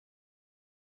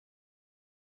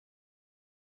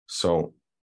So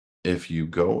if you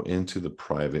go into the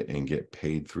private and get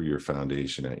paid through your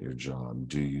foundation at your job,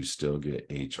 do you still get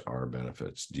HR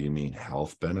benefits? Do you mean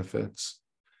health benefits?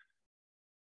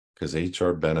 Because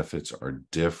HR benefits are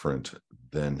different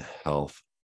than health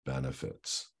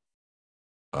benefits.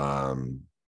 No,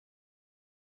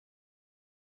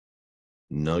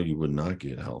 you would not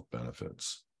get health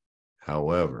benefits.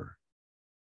 However,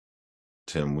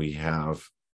 Tim, we have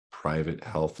private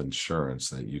health insurance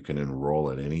that you can enroll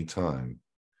at any time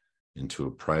into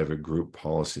a private group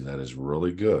policy that is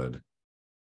really good,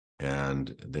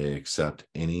 and they accept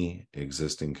any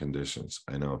existing conditions.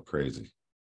 I know, crazy,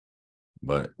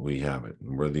 but we have it.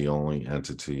 We're the only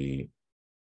entity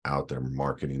out there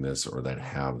marketing this or that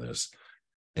have this.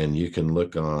 And you can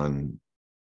look on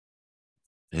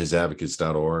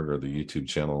HISadvocates.org or the YouTube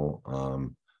channel,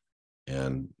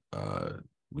 and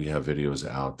we have videos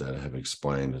out that have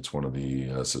explained it's one of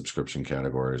the subscription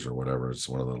categories or whatever. It's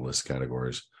one of the list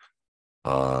categories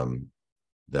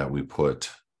that we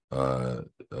put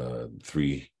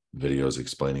 3 videos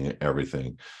explaining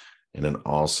everything. And then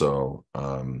also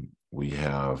we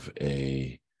have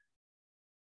a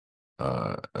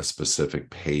specific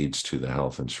page to the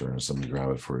health insurance. Let me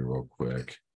grab it for you real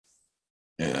quick.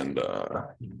 And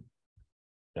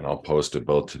I'll post it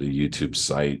both to the YouTube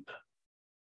site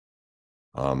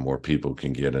where people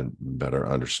can get a better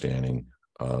understanding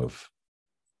of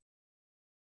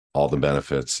all the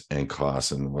benefits and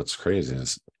costs. And what's crazy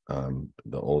is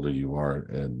the older you are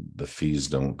and the fees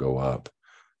don't go up.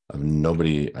 I've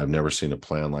never seen a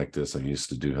plan like this. I used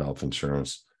to do health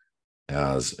insurance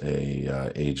as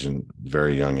a agent,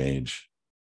 very young age,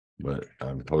 but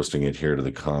I'm posting it here to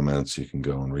the comments. You can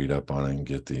go and read up on it and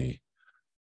get the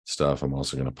stuff. I'm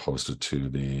also going to post it to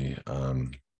the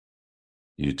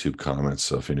YouTube comments.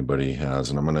 So if anybody has,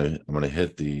 and I'm going to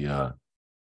hit the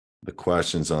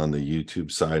questions on the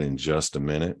YouTube side in just a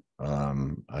minute.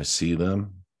 I see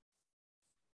them.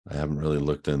 I haven't really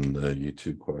looked in the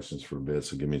YouTube questions for a bit,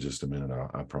 so give me just a minute.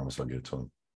 I promise I'll get to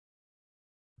them.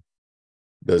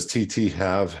 Does TT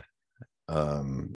have